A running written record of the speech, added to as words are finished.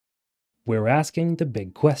We're asking the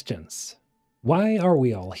big questions. Why are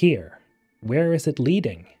we all here? Where is it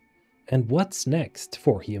leading? And what's next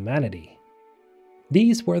for humanity?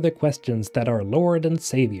 These were the questions that our Lord and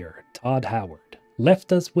Savior, Todd Howard,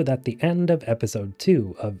 left us with at the end of episode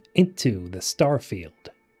 2 of Into the Starfield.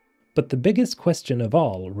 But the biggest question of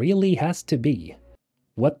all really has to be,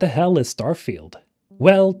 what the hell is Starfield?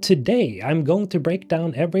 Well, today I'm going to break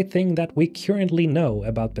down everything that we currently know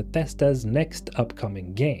about Bethesda's next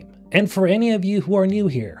upcoming game. And for any of you who are new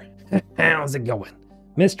here, how's it going?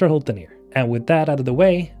 MrHulthen here. And with that out of the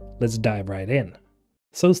way, let's dive right in.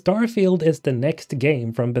 So Starfield is the next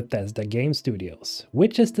game from Bethesda Game Studios,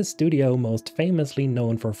 which is the studio most famously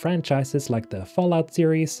known for franchises like the Fallout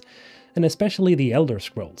series, and especially the Elder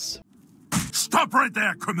Scrolls. Stop right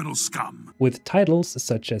there, criminal scum! With titles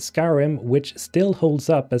such as Skyrim, which still holds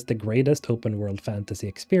up as the greatest open-world fantasy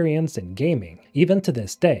experience in gaming, even to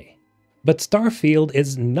this day. But Starfield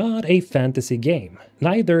is not a fantasy game,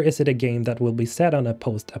 neither is it a game that will be set on a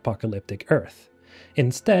post-apocalyptic Earth.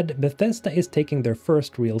 Instead, Bethesda is taking their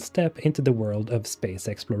first real step into the world of space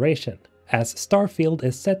exploration, as Starfield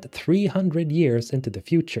is set 300 years into the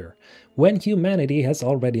future, when humanity has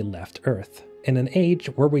already left Earth, in an age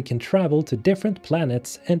where we can travel to different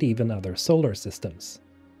planets and even other solar systems.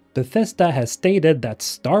 Bethesda has stated that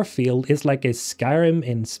Starfield is like a Skyrim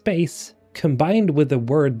in space, combined with a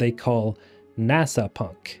word they call NASA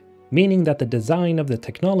punk, meaning that the design of the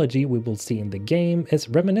technology we will see in the game is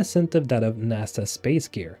reminiscent of that of NASA space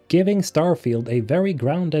gear, giving Starfield a very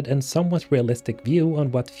grounded and somewhat realistic view on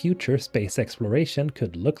what future space exploration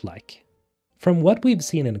could look like. From what we've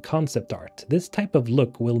seen in concept art, this type of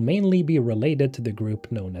look will mainly be related to the group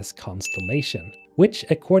known as Constellation, which,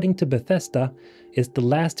 according to Bethesda, is the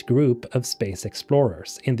last group of space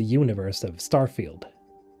explorers in the universe of Starfield.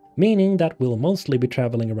 Meaning that we'll mostly be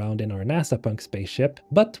traveling around in our NASA punk spaceship,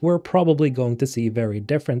 but we're probably going to see very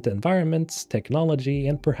different environments, technology,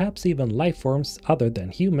 and perhaps even life forms other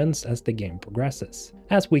than humans as the game progresses,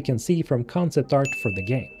 as we can see from concept art for the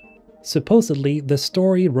game. Supposedly, the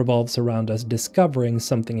story revolves around us discovering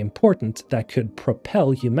something important that could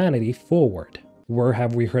propel humanity forward. Where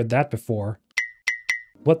have we heard that before?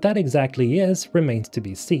 What that exactly is remains to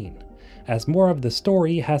be seen, as more of the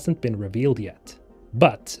story hasn't been revealed yet.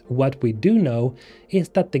 But what we do know is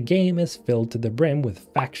that the game is filled to the brim with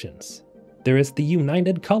factions. There is the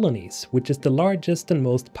United Colonies, which is the largest and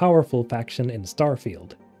most powerful faction in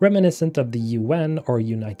Starfield, reminiscent of the UN or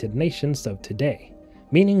United Nations of today,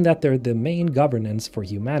 meaning that they're the main governance for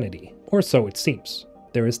humanity, or so it seems.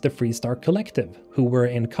 There is the Freestar Collective, who were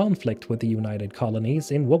in conflict with the United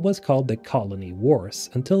Colonies in what was called the Colony Wars,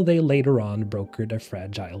 until they later on brokered a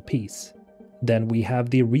fragile peace. Then we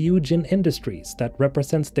have the Ryujin Industries that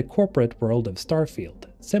represents the corporate world of Starfield,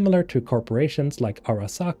 similar to corporations like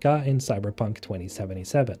Arasaka in Cyberpunk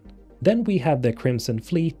 2077. Then we have the Crimson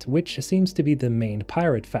Fleet, which seems to be the main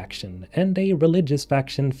pirate faction, and a religious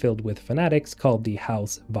faction filled with fanatics called the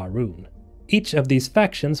House Varun. Each of these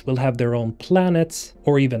factions will have their own planets,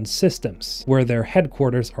 or even systems, where their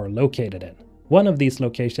headquarters are located in. One of these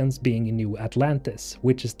locations being New Atlantis,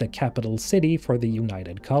 which is the capital city for the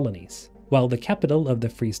United Colonies, while the capital of the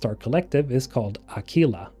Freestar Collective is called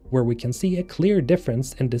Aquila, where we can see a clear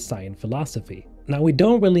difference in design philosophy. Now, we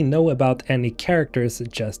don't really know about any characters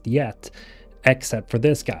just yet, except for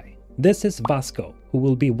this guy. This is Vasco, who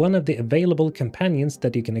will be one of the available companions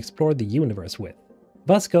that you can explore the universe with.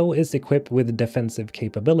 Vasco is equipped with defensive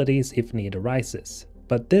capabilities if need arises,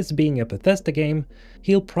 but this being a Bethesda game,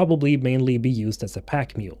 he'll probably mainly be used as a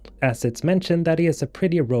pack mule, as it's mentioned that he has a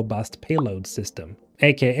pretty robust payload system,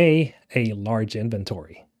 aka a large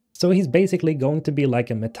inventory. So he's basically going to be like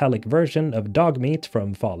a metallic version of Dogmeat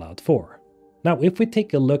from Fallout 4. Now, if we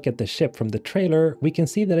take a look at the ship from the trailer, we can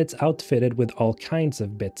see that it's outfitted with all kinds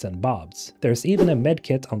of bits and bobs. There's even a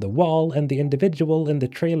medkit on the wall, and the individual in the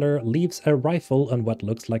trailer leaves a rifle on what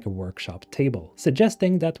looks like a workshop table,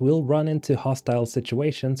 suggesting that we'll run into hostile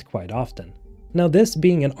situations quite often. Now, this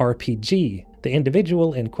being an RPG, the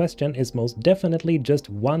individual in question is most definitely just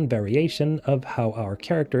one variation of how our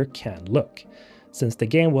character can look, since the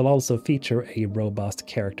game will also feature a robust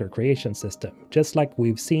character creation system, just like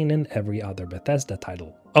we've seen in every other Bethesda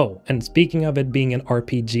title. Oh, and speaking of it being an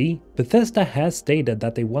RPG, Bethesda has stated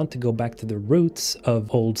that they want to go back to the roots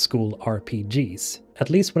of old school RPGs, at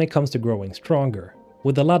least when it comes to growing stronger,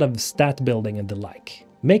 with a lot of stat building and the like,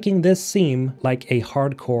 making this seem like a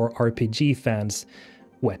hardcore RPG fan's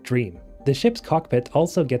wet dream. The ship's cockpit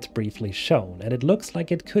also gets briefly shown, and it looks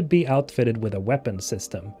like it could be outfitted with a weapon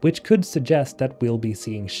system, which could suggest that we'll be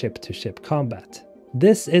seeing ship-to-ship combat.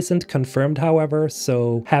 This isn't confirmed, however,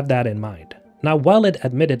 so have that in mind. Now, while it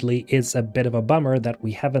admittedly is a bit of a bummer that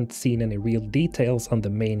we haven't seen any real details on the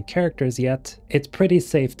main characters yet, it's pretty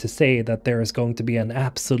safe to say that there is going to be an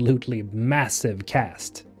absolutely massive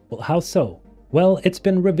cast. Well, how so? Well, it's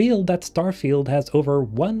been revealed that Starfield has over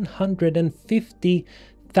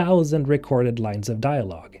 150,000 recorded lines of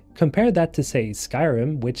dialogue. Compare that to, say,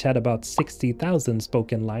 Skyrim, which had about 60,000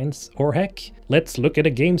 spoken lines, or heck, let's look at a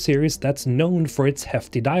game series that's known for its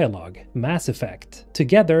hefty dialogue, Mass Effect.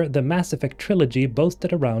 Together, the Mass Effect trilogy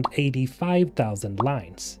boasted around 85,000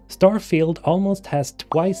 lines. Starfield almost has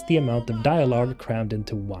twice the amount of dialogue crammed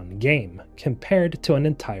into one game, compared to an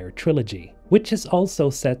entire trilogy, which is also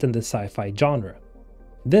set in the sci-fi genre.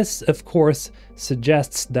 This, of course,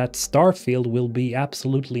 suggests that Starfield will be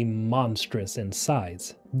absolutely monstrous in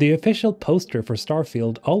size. The official poster for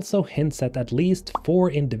Starfield also hints at least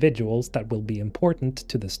 4 individuals that will be important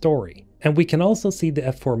to the story. And we can also see the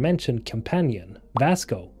aforementioned companion,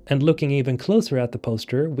 Vasco. And looking even closer at the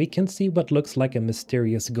poster, we can see what looks like a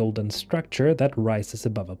mysterious golden structure that rises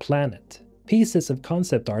above a planet. Pieces of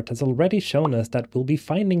concept art has already shown us that we'll be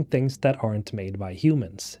finding things that aren't made by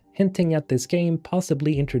humans, hinting at this game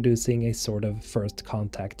possibly introducing a sort of first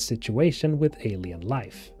contact situation with alien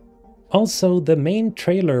life. Also, the main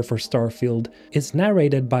trailer for Starfield is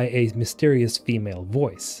narrated by a mysterious female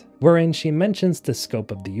voice, wherein she mentions the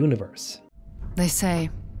scope of the universe. They say,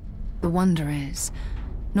 the wonder is,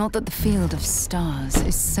 not that the field of stars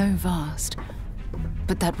is so vast,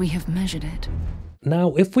 but that we have measured it.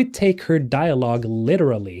 Now, if we take her dialogue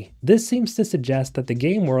literally, this seems to suggest that the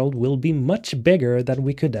game world will be much bigger than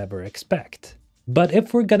we could ever expect. But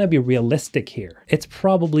if we're gonna be realistic here, it's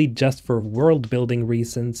probably just for world building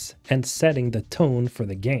reasons and setting the tone for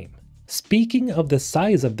the game. Speaking of the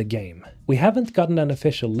size of the game, we haven't gotten an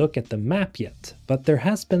official look at the map yet, but there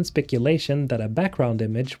has been speculation that a background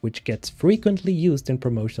image which gets frequently used in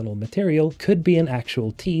promotional material could be an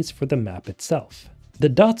actual tease for the map itself. The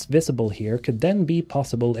dots visible here could then be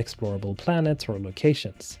possible explorable planets or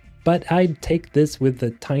locations. But I'd take this with a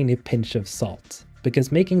tiny pinch of salt,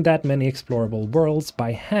 because making that many explorable worlds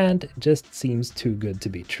by hand just seems too good to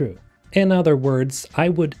be true. In other words, I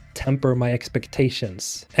would temper my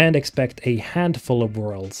expectations and expect a handful of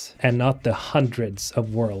worlds and not the hundreds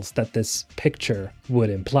of worlds that this picture would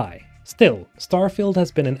imply. Still, Starfield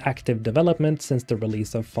has been in active development since the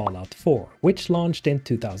release of Fallout 4, which launched in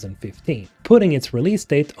 2015, putting its release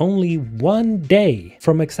date only 1 day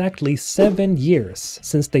from exactly 7 years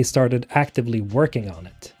since they started actively working on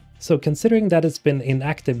it. So considering that it's been in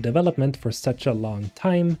active development for such a long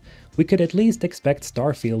time, we could at least expect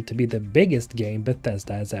Starfield to be the biggest game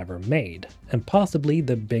Bethesda has ever made, and possibly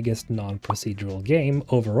the biggest non-procedural game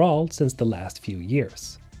overall since the last few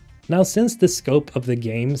years. Now, since the scope of the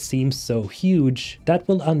game seems so huge, that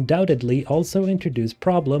will undoubtedly also introduce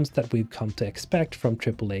problems that we've come to expect from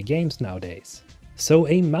AAA games nowadays. So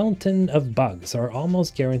a mountain of bugs are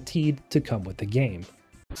almost guaranteed to come with the game.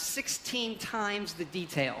 16 times the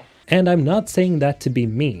detail. And I'm not saying that to be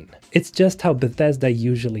mean, it's just how Bethesda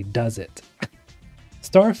usually does it.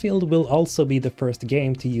 Starfield will also be the first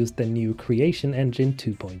game to use the new Creation Engine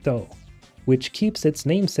 2.0. which keeps its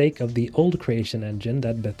namesake of the old creation engine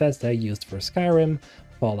that Bethesda used for Skyrim,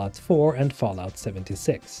 Fallout 4 and Fallout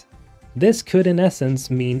 76. This could in essence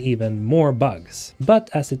mean even more bugs, but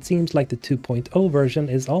as it seems like the 2.0 version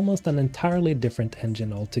is almost an entirely different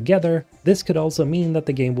engine altogether, this could also mean that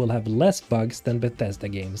the game will have less bugs than Bethesda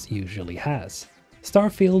games usually has.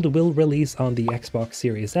 Starfield will release on the Xbox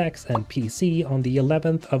Series X and PC on the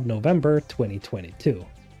 11th of November 2022.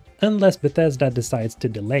 Unless Bethesda decides to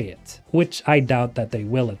delay it, which I doubt that they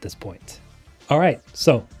will at this point. Alright,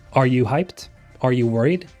 so, are you hyped? Are you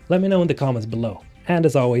worried? Let me know in the comments below. And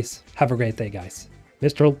as always, have a great day guys.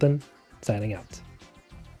 MrHulthen, signing out.